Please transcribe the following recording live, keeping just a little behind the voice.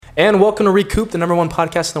And welcome to Recoup, the #1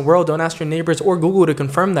 podcast in the world. Don't ask your neighbors or Google to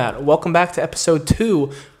confirm that. Welcome back to episode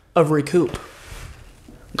 2 of Recoup.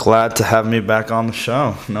 Glad to have me back on the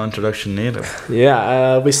show. No introduction needed.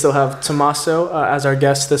 Yeah, we still have Tommaso as our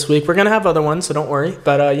guest this week. We're going to have other ones, so don't worry.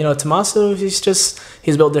 But, Tommaso,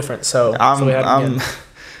 he's built different. So I'm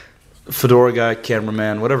fedora guy,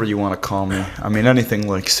 cameraman, whatever you want to call me. I mean,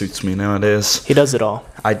 anything suits me nowadays. He does it all.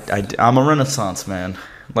 I'm a Renaissance man,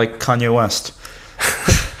 like Kanye West.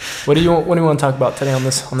 What do you want to talk about today on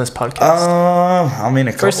this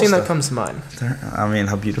podcast? First thing that comes to mind.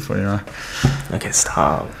 How beautiful you are. Okay,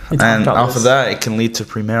 stop. And off of that, it can lead to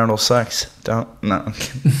premarital sex.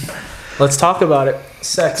 Let's talk about it.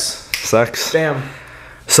 Sex. Bam.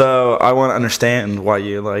 So I want to understand why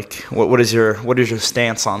you what is your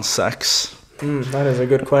stance on sex? That is a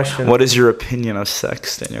good question. What is your opinion of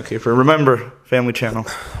sex, Daniel Kiefer? Remember, Family Channel.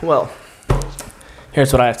 Well,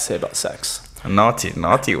 here's what I have to say about sex. Naughty,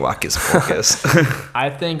 wackus, focus.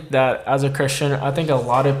 I think that as a Christian, I think a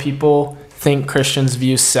lot of people think Christians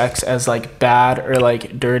view sex as bad or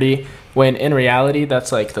dirty, when in reality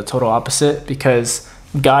that's the total opposite, because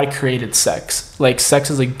God created sex.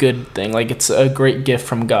 Sex is a good thing. It's a great gift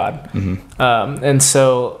from God. Mm-hmm. And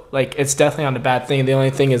so it's definitely not a bad thing. The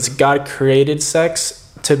only thing is God created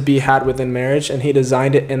sex to be had within marriage, and he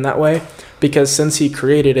designed it in that way because since he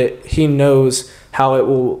created it, he knows how it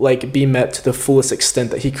will be met to the fullest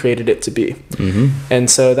extent that he created it to be. Mm-hmm. And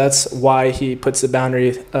so that's why he puts the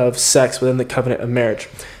boundary of sex within the covenant of marriage.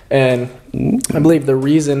 And I believe the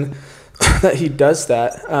reason that he does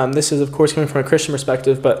that, this is of course coming from a Christian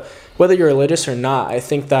perspective, but whether you're religious or not, I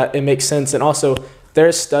think that it makes sense. And also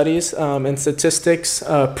there's studies and statistics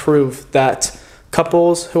prove that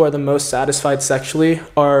couples who are the most satisfied sexually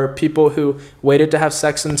are people who waited to have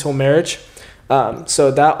sex until marriage.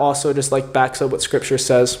 So that also just backs up what scripture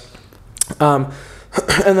says. And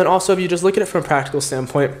then also if you just look at it from a practical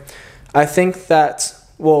standpoint, I think that,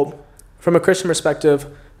 from a Christian perspective,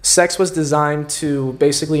 sex was designed to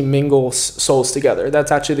basically mingle souls together.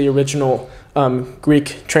 That's actually the original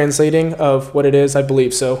Greek translating of what it is, I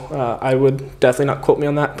believe. So I would definitely not quote me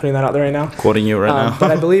on that, putting that out there right now. Quoting you right now. But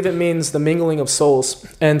I believe it means the mingling of souls.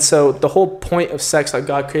 And so the whole point of sex that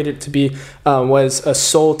God created it to be was a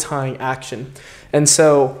soul-tying action. And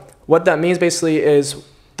so what that means basically is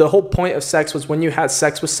the whole point of sex was when you had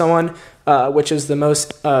sex with someone, which is the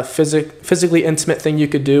most physically intimate thing you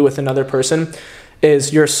could do with another person,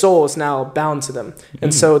 is your soul is now bound to them.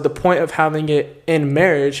 And so the point of having it in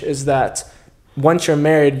marriage is that once you're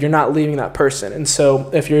married, you're not leaving that person. And so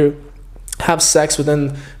if you have sex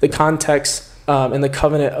within the context in the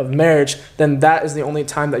covenant of marriage, then that is the only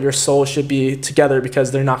time that your soul should be together,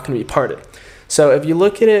 because they're not going to be parted. So if you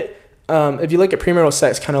look at it, if you look at premarital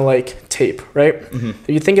sex kind of like tape, right? Mm-hmm. If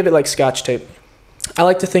you think of it like Scotch tape, I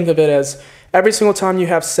like to think of it as every single time you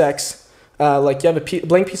have sex, you have a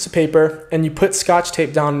blank piece of paper and you put Scotch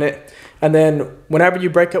tape down on it, and then whenever you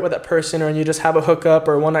break up with that person or you just have a hookup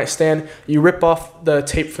or a one-night stand, you rip off the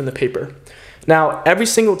tape from the paper. Now, every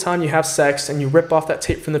single time you have sex and you rip off that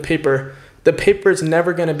tape from the paper is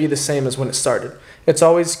never going to be the same as when it started. It's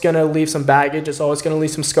always going to leave some baggage. It's always going to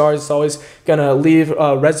leave some scars. It's always going to leave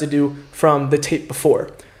residue from the tape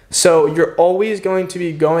before. So you're always going to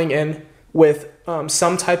be going in with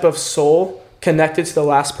some type of soul connected to the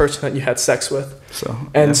last person that you had sex with.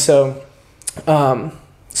 So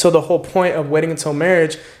the whole point of waiting until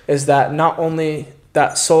marriage is that not only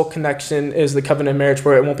that soul connection is the covenant of marriage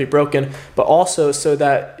where it won't be broken, but also so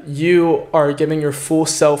that you are giving your full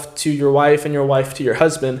self to your wife and your wife to your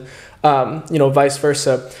husband, vice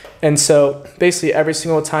versa. And so basically every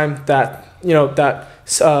single time that,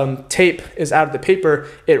 tape is out of the paper,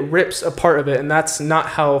 it rips a part of it, and that's not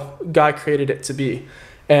how God created it to be.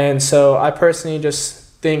 And so I personally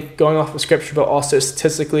just think, going off of scripture, but also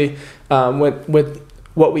statistically, with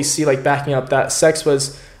what we see backing up, that sex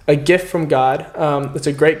was a gift from God. It's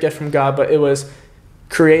a great gift from God, but it was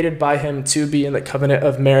created by him to be in the covenant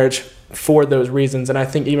of marriage for those reasons. And I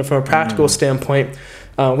think even from a practical standpoint,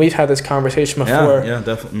 we've had this conversation before. Yeah,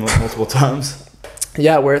 definitely multiple times.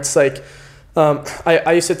 Yeah, where it's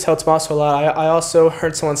I used to tell Tommaso a lot. I also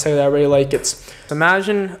heard someone say that I really like. It's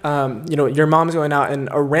imagine, your mom's going out and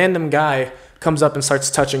a random guy comes up and starts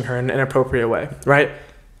touching her in an inappropriate way, right?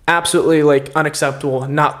 Absolutely unacceptable,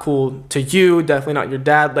 not cool to you, definitely not your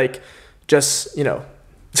dad, just,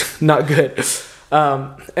 not good.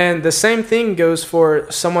 And the same thing goes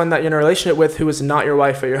for someone that you're in a relationship with who is not your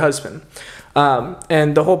wife or your husband.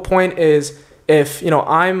 And the whole point is, if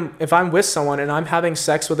I'm with someone and I'm having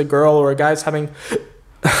sex with a girl or a guy's having,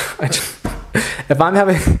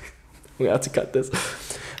 we have to cut this.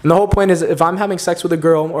 And the whole point is, if I'm having sex with a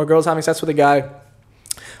girl or a girl's having sex with a guy,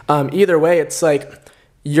 either way, it's like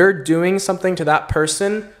you're doing something to that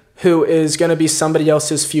person who is going to be somebody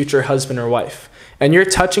else's future husband or wife. And you're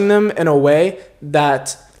touching them in a way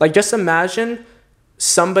that, like, just imagine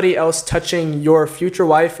somebody else touching your future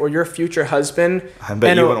wife or your future husband. I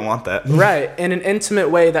bet you wouldn't want that. Right. In an intimate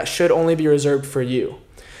way that should only be reserved for you.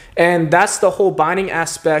 And that's the whole binding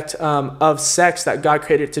aspect of sex that God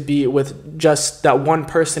created to be with just that one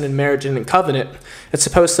person in marriage and in covenant. It's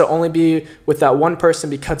supposed to only be with that one person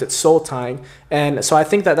because it's soul tying. And so I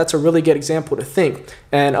think that that's a really good example to think.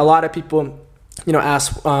 And a lot of people,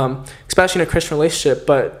 ask, especially in a Christian relationship,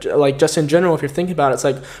 but like just in general, if you're thinking about it, it's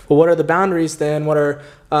like, well, what are the boundaries then? What are,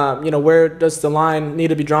 where does the line need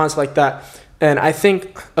to be drawn? Stuff like that. And I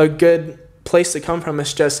think a good place to come from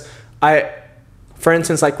is just, for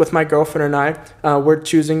instance, like with my girlfriend and I, we're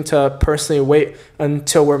choosing to personally wait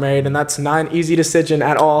until we're married, and that's not an easy decision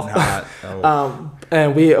at all.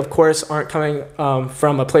 And we, of course, aren't coming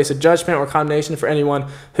from a place of judgment or condemnation for anyone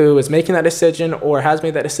who is making that decision or has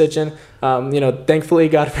made that decision. Thankfully,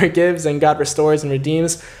 God forgives and God restores and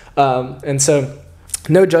redeems. And so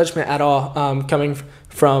no judgment at all coming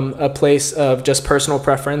from a place of just personal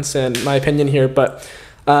preference and my opinion here. But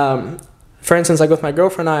for instance, like with my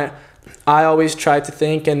girlfriend and I always try to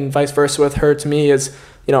think, and vice versa with her, to me is,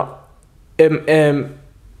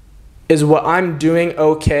 is what I'm doing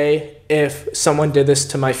okay if someone did this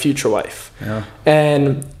to my future wife? Yeah.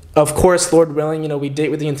 And of course, Lord willing, we date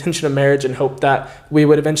with the intention of marriage and hope that we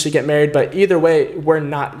would eventually get married. But either way, we're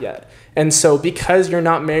not yet. And so because you're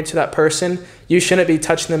not married to that person, you shouldn't be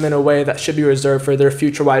touching them in a way that should be reserved for their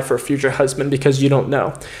future wife or future husband, because you don't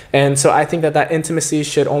know. And so I think that intimacy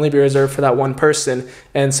should only be reserved for that one person.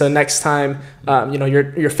 And so next time,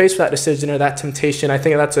 you're faced with that decision or that temptation, I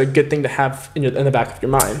think that's a good thing to have in the back of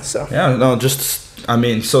your mind. So yeah, no,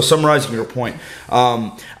 so summarizing your point,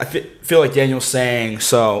 I feel like Daniel's saying,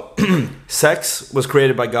 so sex was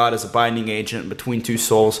created by God as a binding agent between two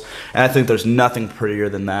souls, and I think there's nothing prettier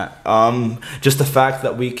than that. Just the fact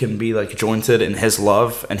that we can be like jointed in His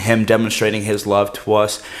love and Him demonstrating His love to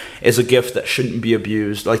us is a gift that shouldn't be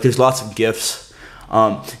abused. Like, there's lots of gifts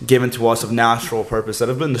given to us of natural purpose that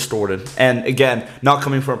have been distorted. And again, not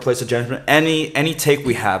coming from a place of judgment. Any take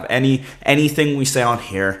we have, anything we say on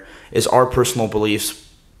here is our personal beliefs,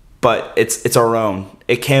 but it's our own.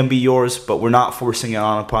 It can be yours, but we're not forcing it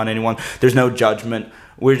upon anyone. There's no judgment.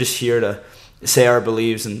 We're just here to say our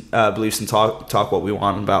beliefs and talk what we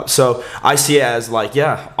want about. So I see it as like,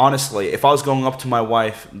 yeah, honestly, if I was going up to my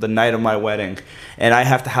wife the night of my wedding and I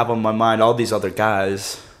have to have on my mind all these other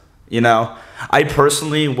guys, I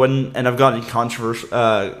personally wouldn't, and I've gotten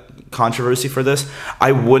controversy for this,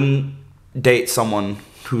 I wouldn't date someone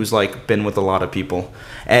who's like been with a lot of people,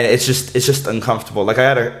 and it's just uncomfortable. Like I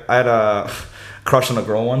had a crush on a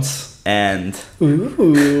girl once, and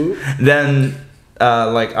then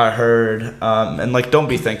I heard and like, don't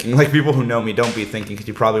be thinking, like, people who know me, don't be thinking, because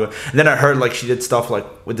you probably would. And then I heard like she did stuff like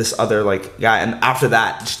with this other like guy, and after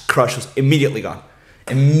that, just crush was immediately gone.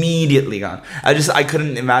 I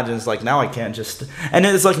couldn't imagine. It's like, now I can't just, and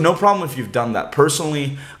it's like, no problem if you've done that.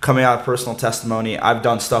 Personally, coming out of personal testimony, I've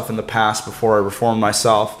done stuff in the past before I reformed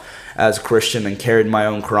myself as a Christian and carried my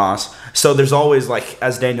own cross. So there's always, like,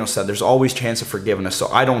 as Daniel said, there's always chance of forgiveness. So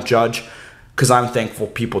I don't judge, because I'm thankful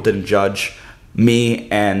people didn't judge me,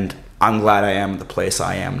 and I'm glad I am the place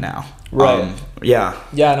I am now. Right. Yeah,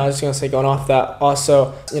 and I was just gonna say, going off that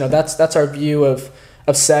also, that's our view of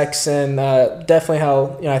sex, and definitely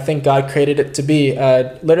how I think God created it to be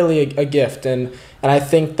literally a gift. And I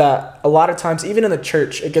think that a lot of times, even in the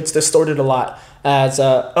church, it gets distorted a lot as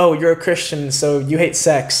oh, you're a Christian, so you hate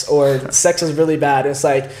sex, or sex is really bad. It's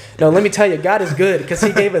like, no, let me tell you, God is good because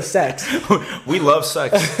He gave us sex. We love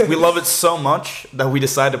sex. We love it so much that we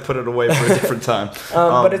decide to put it away for a different time.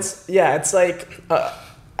 But it's like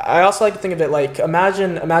I also like to think of it like,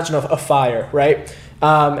 imagine a fire, right?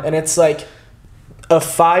 And it's like a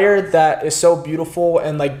fire that is so beautiful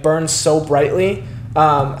and like burns so brightly.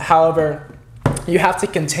 However, you have to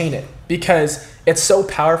contain it, because it's so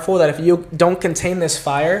powerful that if you don't contain this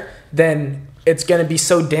fire, then it's going to be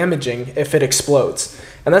so damaging if it explodes.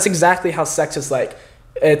 And that's exactly how sex is like.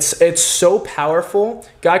 It's so powerful.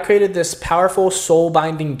 God created this powerful soul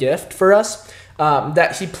binding gift for us.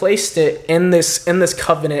 that he placed it in this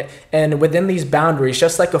covenant and within these boundaries,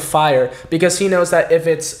 just like a fire, because he knows that if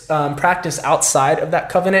it's practiced outside of that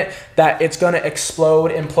covenant, that it's going to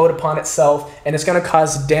implode upon itself, and it's going to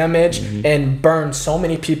cause damage and burn so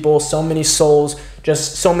many people, so many souls,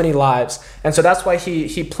 just so many lives. And so that's why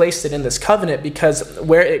he placed it in this covenant, because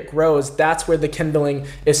where it grows, that's where the kindling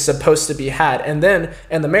is supposed to be had. And then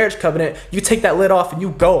in the marriage covenant, you take that lid off and you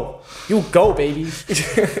go, baby.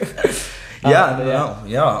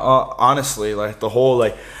 Honestly, like the whole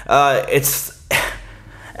it's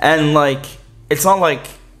not like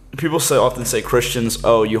people often say Christians,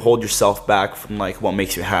 oh, you hold yourself back from like what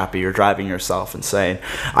makes you happy. You're driving yourself insane.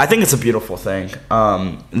 I think it's a beautiful thing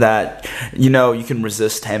that you can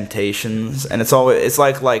resist temptations, and it's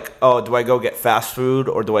like oh, do I go get fast food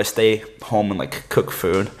or do I stay home and like cook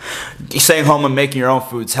food? Staying home and making your own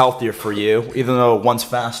food's healthier for you, even though one's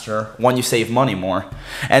faster, one you save money more.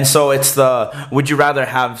 And so it's would you rather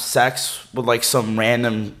have sex with like some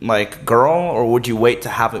random like girl, or would you wait to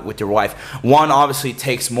have it with your wife? One obviously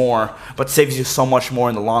takes more, but saves you so much more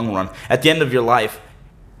in the long run. At the end of your life,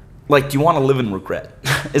 like, do you want to live in regret?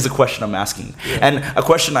 Is a question I'm asking. Yeah. And a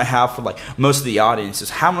question I have for like most of the audience is,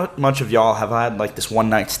 how much of y'all have had like this one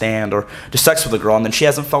night stand or just sex with a girl and then she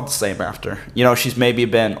hasn't felt the same after? She's maybe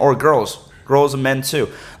been, or girls and men too.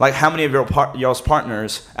 Like, how many of y'all's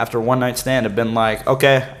partners after a one night stand have been like,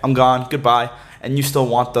 okay, I'm gone, goodbye, and you still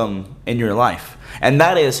want them in your life? And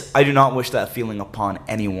that is, I do not wish that feeling upon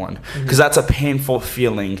anyone, because that's a painful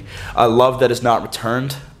feeling, a love that is not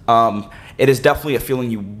returned. It is definitely a feeling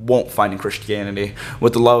you won't find in Christianity.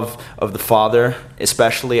 With the love of the Father,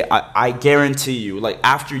 especially, I guarantee you, like,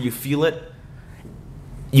 after you feel it,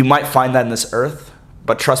 you might find that in this earth,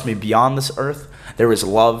 but trust me, beyond this earth, there is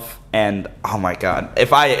love. And oh my God,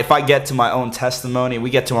 if I get to my own testimony, we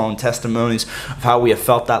get to our own testimonies of how we have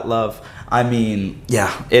felt that love. I mean,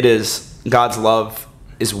 yeah, it is. God's love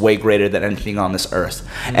is way greater than anything on this earth.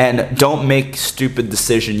 And don't make stupid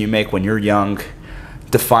decision you make when you're young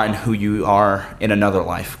define who you are in another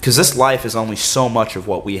life, because this life is only so much of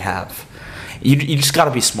what we have. You just got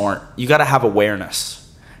to be smart. You got to have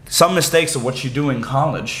awareness. Some mistakes of what you do in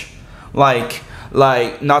college, like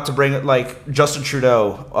not to bring it, like Justin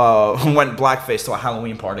Trudeau went blackface to a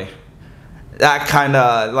Halloween party. That kind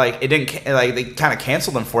of, like, it didn't, like, they kind of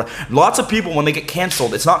canceled them for it. Lots of people, when they get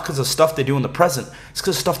canceled, it's not because of stuff they do in the present. It's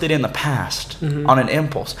because of stuff they did in the past on an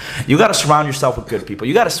impulse. You got to surround yourself with good people.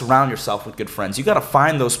 You got to surround yourself with good friends. You got to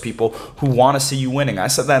find those people who want to see you winning. I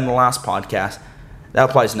said that in the last podcast. That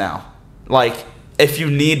applies now. Like, if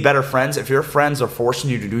you need better friends, if your friends are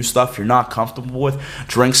forcing you to do stuff you're not comfortable with,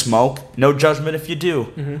 drink, smoke, no judgment if you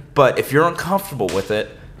do. But if you're uncomfortable with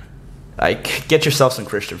it, like, get yourself some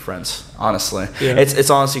Christian friends, honestly. Yeah.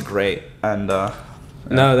 It's honestly great. And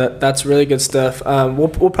no, that's really good stuff. We'll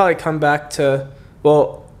probably come back to,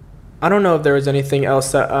 well, I don't know if there was anything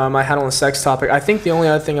else that I had on the sex topic. I think the only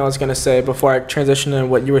other thing I was going to say before I transition into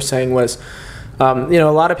what you were saying was, a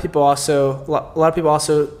lot of people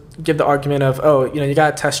also give the argument of, oh, you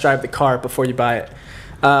got to test drive the car before you buy it.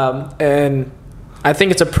 And I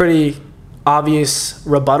think it's a pretty obvious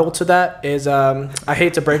rebuttal to that is, I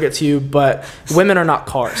hate to break it to you, but women are not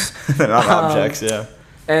cars. They're not objects, yeah.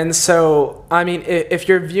 And so, I mean, if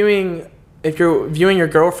you're viewing your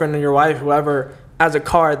girlfriend or your wife, whoever, as a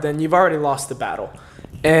car, then you've already lost the battle.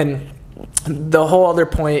 And the whole other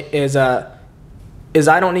point is I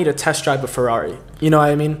don't need to test drive a Ferrari. You know what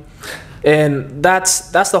I mean? And that's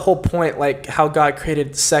the whole point, like how God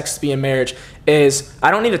created sex to be in marriage, is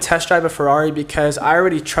I don't need to test drive a Ferrari because I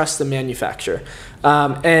already trust the manufacturer.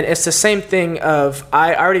 And it's the same thing of,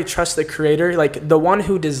 I already trust the creator, like the one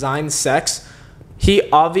who designed sex. He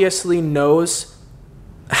obviously knows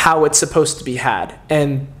how it's supposed to be had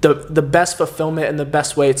and the best fulfillment and the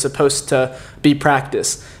best way it's supposed to be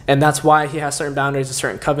practiced. And that's why he has certain boundaries and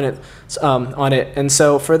certain covenants on it. And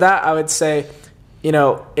so for that, I would say,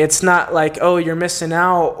 it's not like, oh, you're missing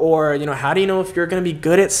out, or, how do you know if you're going to be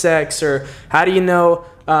good at sex, or how do you know,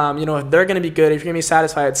 if they're going to be good, if you're going to be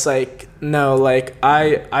satisfied? It's like, no, like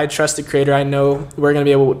I trust the creator. I know we're going to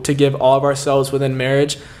be able to give all of ourselves within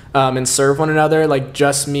marriage and serve one another, like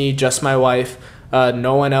just me, just my wife,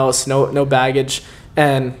 no one else, no baggage.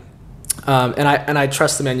 And I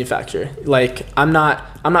trust the manufacturer. Like I'm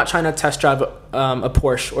not trying to test drive a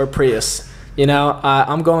Porsche or Prius.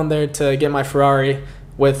 I'm going there to get my Ferrari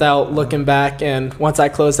without looking back. And once I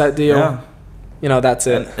close that deal, that's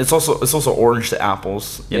it. And it's also orange to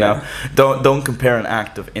apples. You know, don't compare an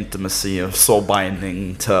act of intimacy, of soul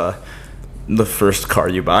binding, to the first car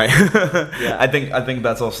you buy. I think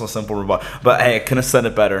that's also a simple rebuttal. But hey, I couldn't have said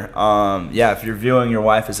it better. If you're viewing your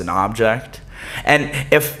wife as an object, And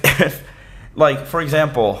if like, for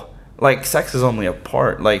example, like, sex is only a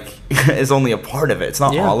part, like, is only a part of it. It's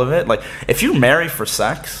not all of it. Like, if you marry for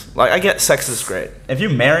sex, like, I get sex is great. If you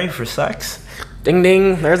marry for sex, ding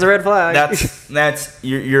ding, there's a red flag.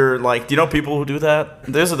 You're like, do you know people who do that?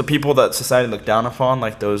 Those are the people that society look down upon,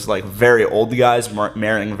 like those like very old guys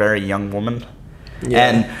marrying very young women.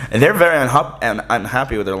 Yeah. And they're very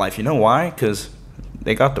unhappy with their life. You know why? Because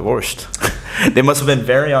they got divorced. They must have been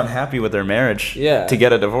very unhappy with their marriage to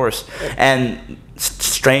get a divorce. And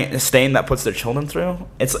strain that puts their children through,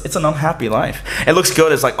 it's an unhappy life. It looks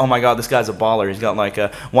good. It's like, oh my God, this guy's a baller. He's got like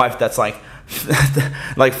a wife that's like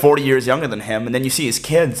 40 years younger than him, and then you see his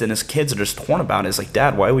kids, and his kids are just torn about it. It's like,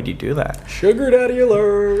 Dad, why would you do that? Sugar daddy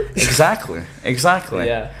alert. Exactly.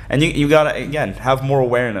 Yeah. And you gotta, again, have more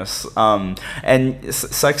awareness. And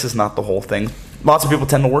sex is not the whole thing. Lots of people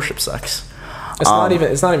tend to worship sex. It's not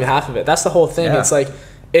even half of it. That's the whole thing. Yeah. It's like,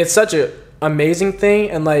 it's such a amazing thing,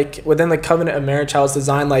 and like within the covenant of marriage, how it's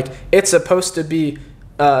designed, like it's supposed to be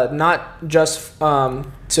not just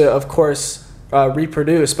to, of course,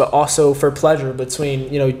 reproduce, but also for pleasure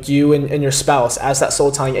between you and your spouse as that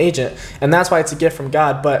soul tying agent. And that's why it's a gift from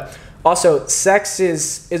God. But also, sex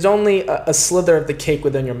is only a slither of the cake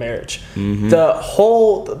within your marriage.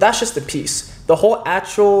 That's just a piece. The whole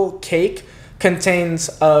actual cake contains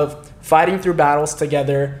of fighting through battles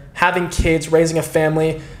together, having kids, raising a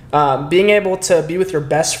family, being able to be with your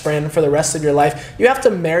best friend for the rest of your life. You have to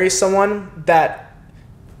marry someone that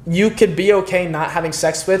you could be okay not having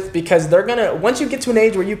sex with, because they're gonna, once you get to an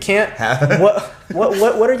age where you can't,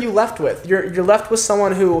 what are you left with? You're left with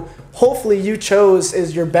someone who hopefully you chose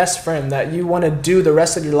is your best friend that you want to do the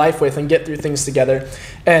rest of your life with and get through things together.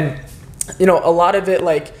 And a lot of it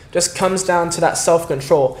like just comes down to that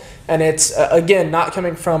self-control. And it's, again, not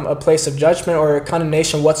coming from a place of judgment or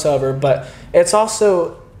condemnation whatsoever, but it's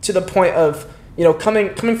also to the point of,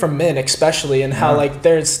 coming from men especially, and how like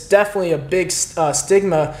there's definitely a big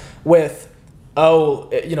stigma with,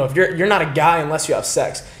 if you're not a guy unless you have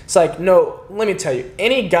sex. It's like, no, let me tell you,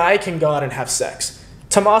 any guy can go out and have sex.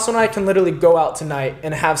 Tommaso and I can literally go out tonight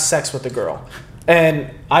and have sex with a girl. And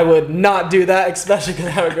I would not do that, especially because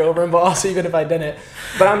I have a girlfriend, but also even if I didn't.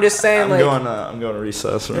 But I'm just saying, I'm going to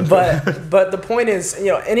recess. But the point is,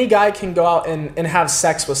 any guy can go out and have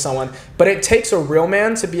sex with someone, but it takes a real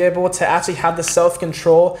man to be able to actually have the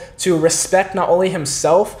self-control to respect not only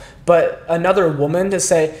himself, but another woman, to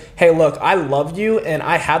say, hey, look, I love you and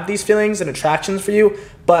I have these feelings and attractions for you,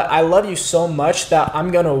 but I love you so much that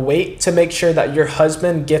I'm going to wait to make sure that your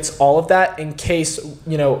husband gets all of that in case,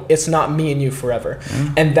 it's not me and you forever.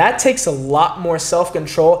 And that takes a lot more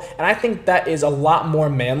self-control. And I think that is a lot more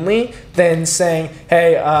manly than saying,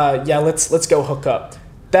 hey, let's go hook up.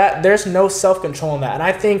 That there's no self-control in that. And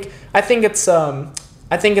I think it's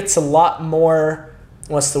a lot more,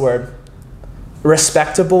 what's the word?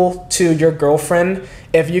 Respectable to your girlfriend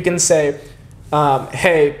if you can say,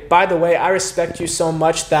 hey, by the way, I respect you so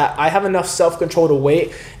much that I have enough self-control to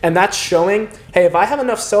wait. And that's showing, hey, if I have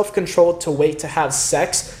enough self-control to wait to have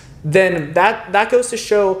sex, then that goes to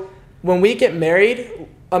show when we get married,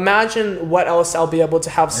 imagine what else I'll be able to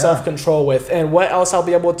have self-control with, and what else I'll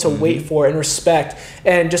be able to wait for and respect,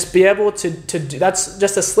 and just be able to do. That's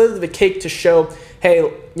just a sliver of the cake to show,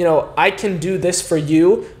 hey, I can do this for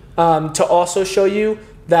you, to also show you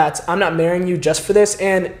that I'm not marrying you just for this.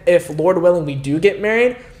 And if, Lord willing, we do get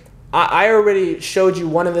married, I already showed you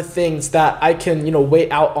one of the things that I can,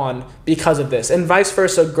 wait out on because of this, and vice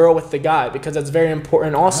versa, girl with the guy, because that's very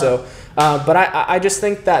important also. But I just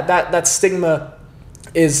think that stigma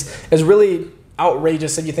is really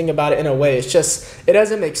outrageous if you think about it in a way. It's just, it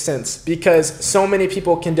doesn't make sense, because so many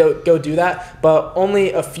people can go do that, but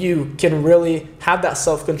only a few can really have that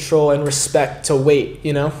self-control and respect to wait,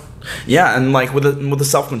 Yeah, and like with the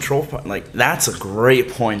self-control part, like that's a great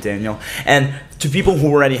point, Daniel. And to people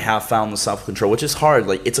who already have found the self-control, which is hard,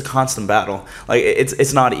 like it's a constant battle. Like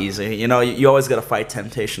it's not easy. You always got to fight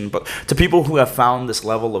temptation. But to people who have found this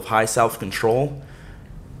level of high self-control,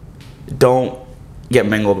 don't get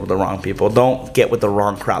mingled with the wrong people. Don't get with the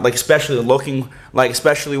wrong crowd.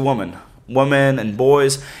 Especially women and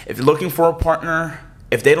boys. If you're looking for a partner,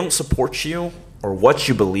 if they don't support you or what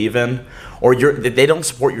you believe in, or they don't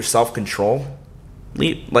support your self-control,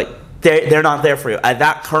 they're not there for you. At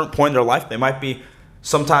that current point in their life, they might be,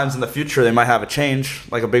 sometimes in the future, they might have a change,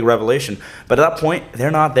 like a big revelation. But at that point, they're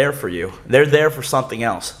not there for you. They're there for something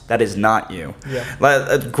else that is not you. Yeah.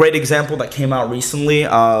 A great example that came out recently,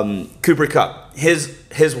 Cooper Kupp.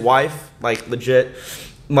 His wife, legit,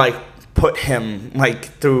 put him,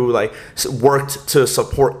 through, worked to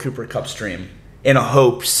support Cooper Kupp's dream. in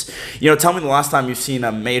hopes. Tell me the last time you've seen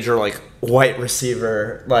a major like white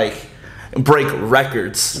receiver like break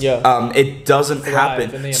records. Yeah. It doesn't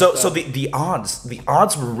happen. So the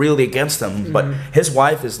odds were really against him. But his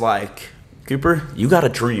wife is like, Cooper, you got a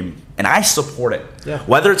dream, and I support it. Yeah.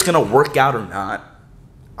 Whether it's gonna work out or not,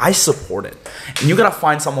 I support it. And you gotta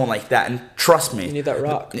find someone like that, and trust me, you need that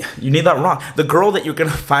rock. You need that rock. The girl that you're gonna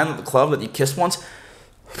find at the club that you kissed once,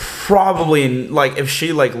 probably like if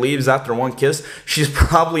she like leaves after one kiss, she's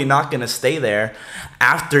probably not gonna stay there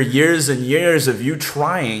after years and years of you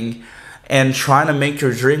trying to make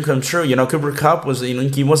your dream come true. Cooper Kupp was,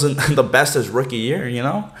 he wasn't the best his rookie year,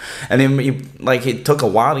 and then it took a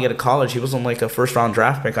while to get to college. He wasn't like a first round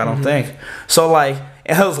draft pick, I don't think. So like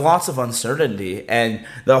it has lots of uncertainty, and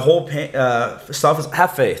the whole stuff is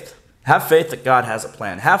have faith. Have faith that God has a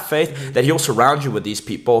plan. Have faith that He'll surround you with these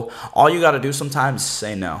people. All you got to do sometimes is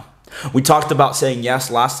say no. We talked about saying yes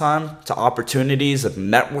last time to opportunities of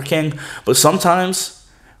networking, but sometimes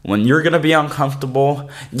when you're going to be uncomfortable,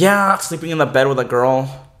 sleeping in the bed with a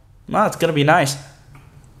girl, it's going to be nice,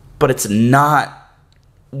 but it's not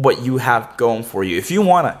what you have going for you. If you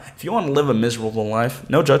want to live a miserable life,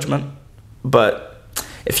 no judgment, but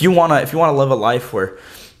if you want to live a life where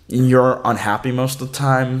you're unhappy most of the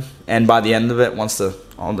time, and by the end of it, once the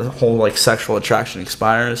whole like sexual attraction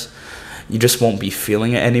expires, you just won't be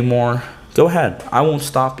feeling it anymore, go ahead. I won't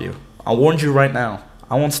stop you. I warned you right now.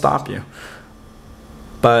 I won't stop you.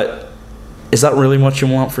 But is that really what you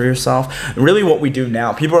want for yourself? Really what we do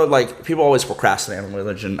now, people always procrastinate on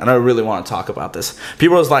religion, and I really want to talk about this.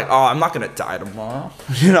 People are like, oh, I'm not going to die tomorrow.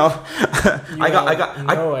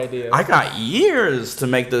 I got years to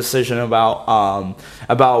make the decision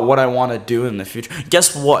about what I want to do in the future.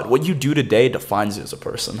 Guess what? What you do today defines you as a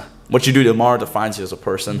person. What you do tomorrow defines you as a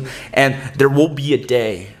person. And there will be a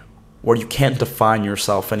day where you can't define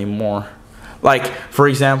yourself anymore. Like, for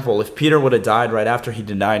example, if Peter would have died right after he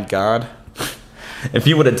denied God, if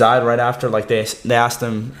he would have died right after, like they asked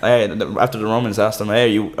him, after the Romans asked him,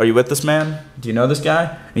 hey, are you with this man? Do you know this guy?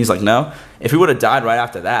 And he's like, no. If he would have died right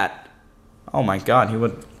after that, oh my God,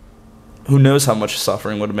 who knows how much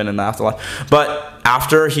suffering would have been in the afterlife. But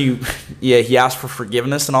after he asked for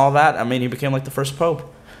forgiveness and all that, he became like the first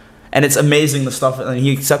pope. And it's amazing the stuff, and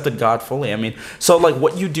he accepted God fully. So like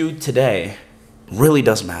what you do today really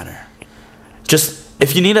does matter. Just,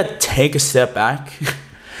 if you need to take a step back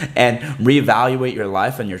and reevaluate your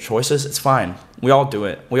life and your choices, it's fine. We all do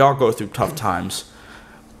it. We all go through tough times.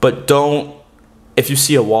 But if you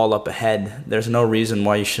see a wall up ahead, there's no reason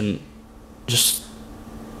why you shouldn't just,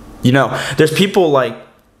 there's people like,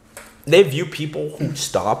 they view people who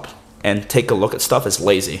stop and take a look at stuff as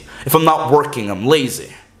lazy. If I'm not working, I'm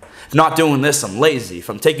lazy. If I'm not doing this, I'm lazy. If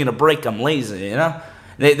I'm taking a break, I'm lazy,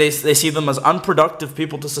 They see them as unproductive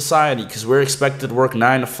people to society because we're expected to work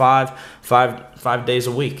 9 to 5 days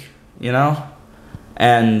a week,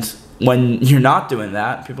 And when you're not doing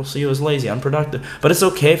that, people see you as lazy, unproductive. But it's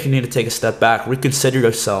okay if you need to take a step back, reconsider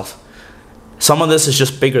yourself. Some of this is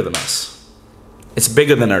just bigger than us. It's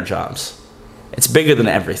bigger than our jobs. It's bigger than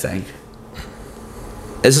everything.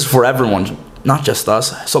 This is for everyone, not just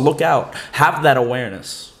us. So look out. Have that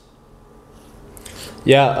awareness.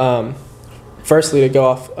 Yeah, firstly, to go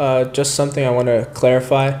off, just something I want to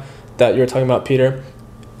clarify that you were talking about, Peter.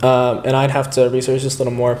 And I'd have to research this a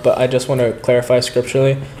little more, but I just want to clarify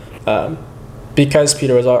scripturally. Because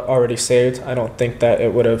Peter was already saved, I don't think that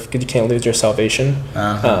it would have, because you can't lose your salvation.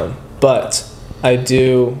 But I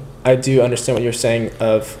do understand what you're saying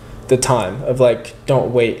of the time, of like,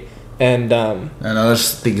 don't wait. And I know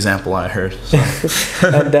that's the example I heard. So.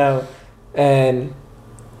 and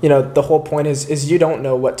the whole point is you don't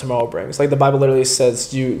know what tomorrow brings. Like the Bible literally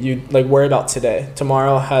says, you like worry about today.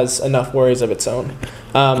 Tomorrow has enough worries of its own,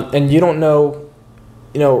 and you don't know,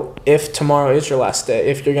 if tomorrow is your last day.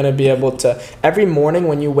 If you're gonna be able to every morning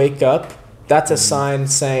when you wake up, that's a sign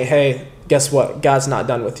saying, hey, guess what? God's not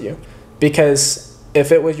done with you, because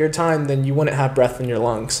if it was your time, then you wouldn't have breath in your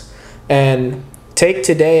lungs. And take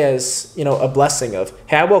today as a blessing of,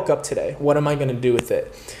 hey, I woke up today. What am I gonna do with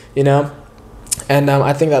it? And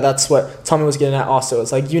I think that's what Tommy was getting at also.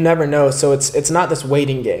 It's like you never know. So it's not this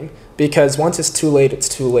waiting game, because once it's too late, it's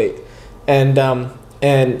too late. And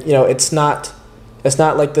it's not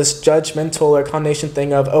like this judgmental or condemnation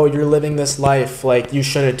thing of, oh, you're living this life, like you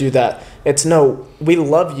shouldn't do that. It's no, we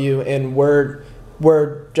love you, and we're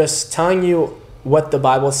just telling you what the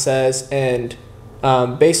Bible says, and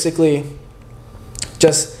basically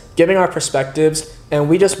just giving our perspectives, and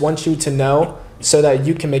we just want you to know so that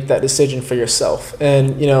you can make that decision for yourself.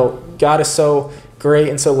 And God is so great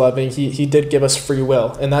and so loving. He did give us free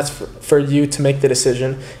will, and that's for you to make the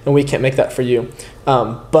decision, and we can't make that for you.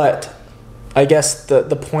 But I guess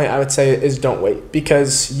the point I would say is don't wait,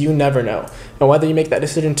 because you never know. And whether you make that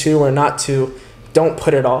decision to or not to, don't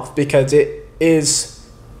put it off, because it is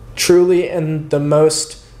truly, in the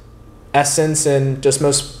most essence and just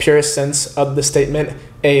most purest sense of the statement,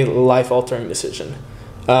 a life-altering decision.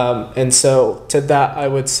 And so to that, I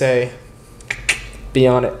would say, be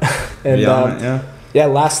on it. And be on it, yeah. Yeah,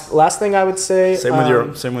 last thing I would say. Same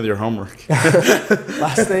with your homework.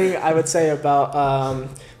 Last thing I would say about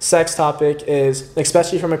sex topic is,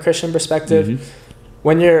 especially from a Christian perspective, Mm-hmm.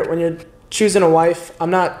 when you're choosing a wife, I'm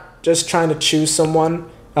not just trying to choose someone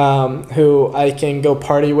who I can go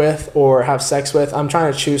party with or have sex with. I'm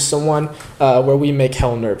trying to choose someone where we make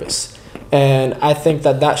hell nervous, and I think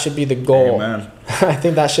that should be the goal. Amen. I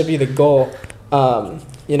think that should be the goal.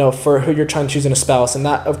 For who you're trying to choose in a spouse. And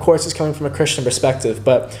that, of course, is coming from a Christian perspective.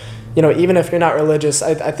 But, even if you're not religious,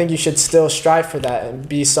 I think you should still strive for that and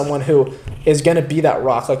be someone who is going to be that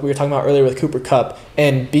rock, like we were talking about earlier with Cooper Kupp,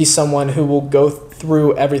 and be someone who will go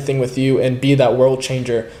through everything with you and be that world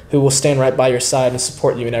changer who will stand right by your side and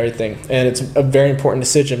support you in everything. And it's a very important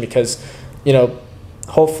decision because,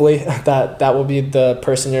 hopefully that will be the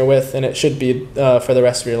person you're with, and it should be for the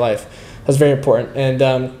rest of your life. That's very important. And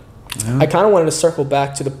I kind of wanted to circle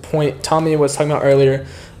back to the point Tommy was talking about earlier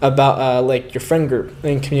about like your friend group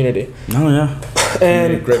and community. Oh yeah,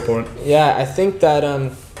 and great point. Yeah, I think that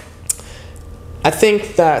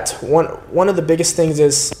one of the biggest things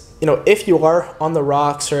is, if you are on the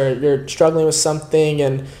rocks or you're struggling with something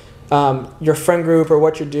and your friend group or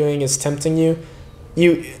what you're doing is tempting you,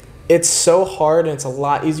 it's so hard and it's a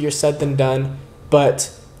lot easier said than done.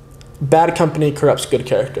 But bad company corrupts good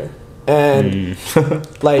character. And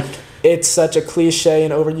like, it's such a cliche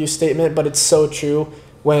and overused statement, but it's so true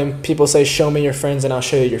when people say, show me your friends and I'll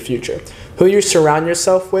show you your future. Who you surround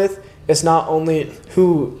yourself with is not only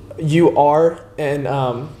who you are, and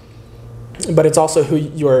but it's also who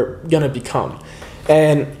you're going to become.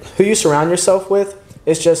 And who you surround yourself with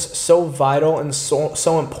is just so vital and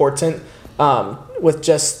so important with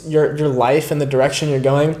just your life and the direction you're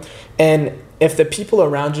going. And if the people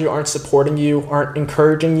around you aren't supporting you, aren't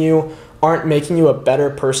encouraging you, aren't making you a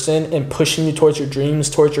better person and pushing you towards your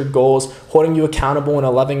dreams, towards your goals, holding you accountable in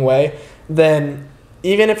a loving way, then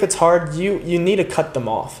even if it's hard, you need to cut them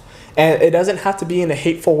off. And it doesn't have to be in a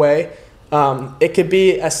hateful way. It could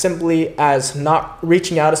be as simply as not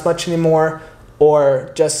reaching out as much anymore,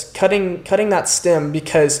 or just cutting that stem,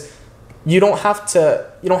 because you don't have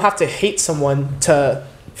to hate someone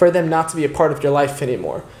for them not to be a part of your life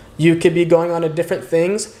anymore. You could be going on to different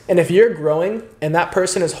things, and if you're growing and that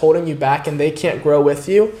person is holding you back and they can't grow with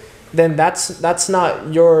you, then that's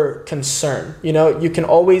not your concern. You can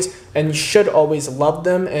always and you should always love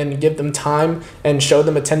them and give them time and show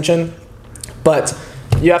them attention, but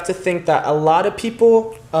you have to think that a lot of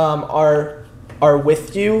people are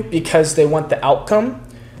with you because they want the outcome,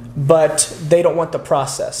 but they don't want the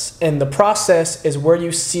process. And the process is where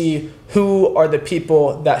you see who are the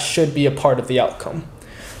people that should be a part of the outcome.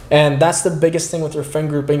 And that's the biggest thing with your friend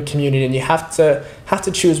group and community. And you have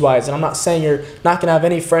to choose wise. And I'm not saying you're not going to have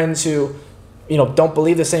any friends who, don't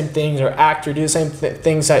believe the same things or act or do the same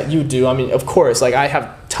things that you do. I mean, of course, like I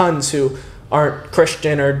have tons who aren't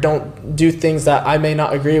Christian or don't do things that I may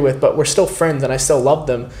not agree with, but we're still friends and I still love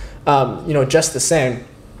them, just the same.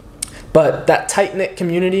 But that tight-knit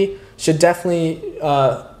community should definitely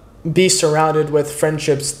be surrounded with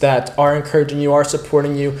friendships that are encouraging you, are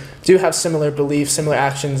supporting you, do have similar beliefs, similar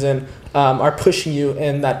actions, and are pushing you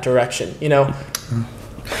in that direction.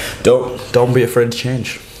 Don't be afraid to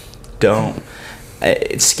change. Don't.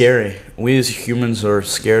 It's scary. We as humans are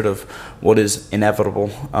scared of what is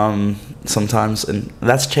inevitable sometimes, and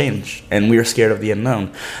that's change. And we are scared of the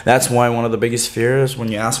unknown. That's why one of the biggest fears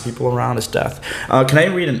when you ask people around is death. Can I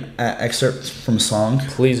read an excerpt from a song?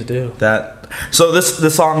 Please do. So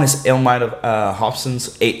this song is "Ill Night" of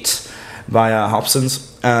Hobson's 8 by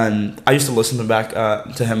Hobson's, and I used to listen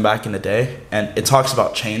to him back in the day, and it talks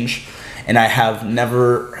about change. And I have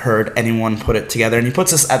never heard anyone put it together. And he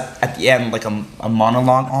puts this at the end like a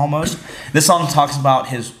monologue almost. This song talks about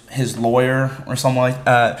his lawyer or something like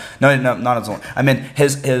no, not his lawyer. I mean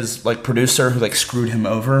his like producer who like screwed him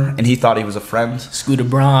over, and he thought he was a friend. Scooter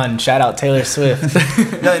Braun, shout out Taylor Swift.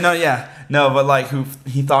 No, but like who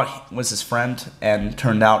he thought was his friend, and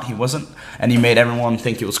turned out he wasn't, and he made everyone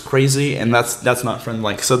think he was crazy, and that's not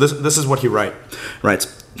friend-like. So this is what he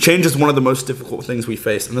writes. Change is one of the most difficult things we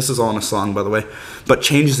face, and this is all in a song, by the way, but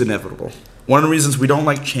change is inevitable. One of the reasons we don't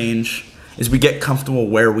like change is we get comfortable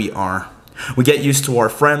where we are. We get used to our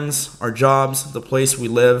friends, our jobs, the place we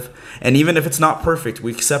live, and even if it's not perfect,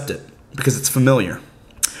 we accept it because it's familiar.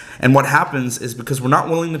 And what happens is because we're not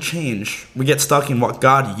willing to change, we get stuck in what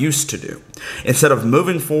God used to do instead of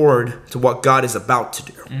moving forward to what God is about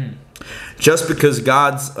to do. Just because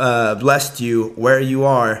God's blessed you where you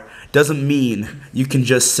are doesn't mean you can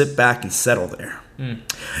just sit back and settle there.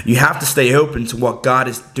 You have to stay open to what God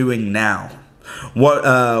is doing now.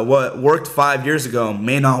 What worked 5 years ago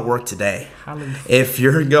may not work today. If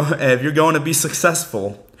you're going to be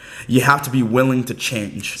successful, you have to be willing to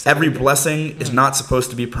change. Every blessing is not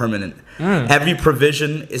supposed to be permanent. Every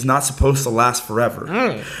provision is not supposed to last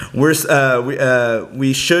forever.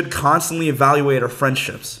 We should constantly evaluate our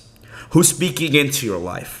friendships. Who's speaking into your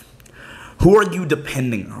life? Who are you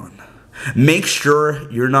depending on? Make sure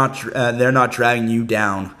they're not dragging you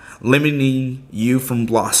down, limiting you from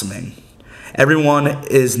blossoming. Everyone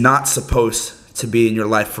is not supposed to be in your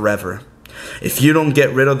life forever. If you don't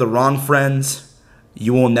get rid of the wrong friends,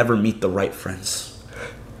 you will never meet the right friends.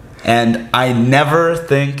 And I never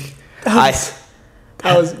think that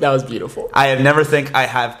was beautiful. I have never think I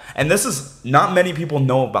have, and this is not many people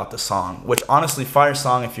know about the song, which honestly, fire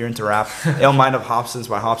song if you're into rap. Ill Mind of Hobson's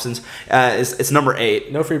by Hobson's. It's number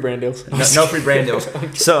 8. No free brand deals. No free brand deals.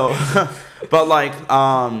 So, but like,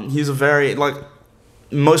 he's a very like.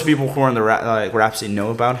 Most people who are in the rap scene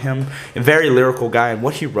know about him. A very lyrical guy, and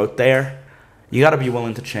what he wrote there, you got to be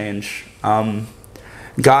willing to change.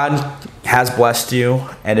 God has blessed you,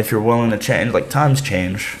 and if you're willing to change, like times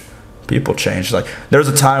change, people change. Like there was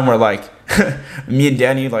a time where like me and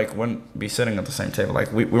Danny like wouldn't be sitting at the same table.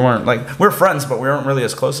 Like we weren't like we're friends, but we weren't really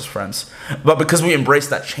as close as friends. But because we embraced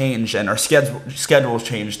that change and our schedules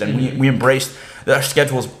changed, and we embraced that our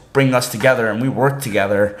schedules bring us together, and we work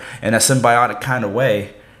together in a symbiotic kind of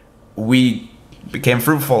way, we became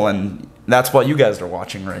fruitful, and that's what you guys are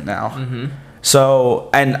watching right now. So,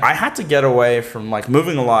 and I had to get away from like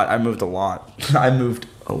moving a lot. I moved a lot.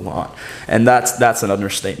 And that's an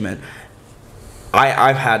understatement.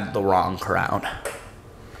 I've had the wrong crowd.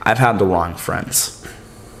 I've had the wrong friends.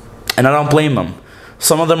 And I don't blame them.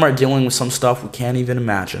 Some of them are dealing with some stuff we can't even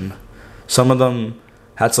imagine. Some of them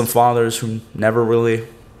had some fathers who never really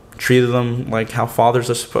treated them like how fathers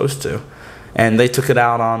are supposed to. And they took it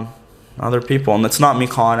out on other people. And it's not me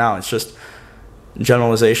calling out. It's just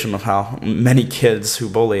generalization of how many kids who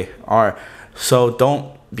bully are. So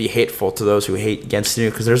don't be hateful to those who hate against you,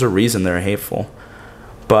 because there's a reason they're hateful.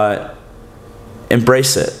 But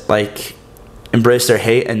embrace it. Like, embrace their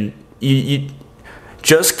hate. And you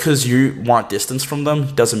just because you want distance from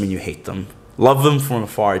them doesn't mean you hate them. Love them from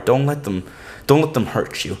afar. Don't let them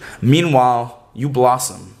hurt you. Meanwhile, you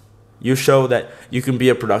blossom. You show that you can be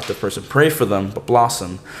a productive person. Pray for them, but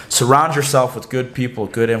blossom. Surround yourself with good people,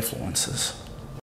 good influences.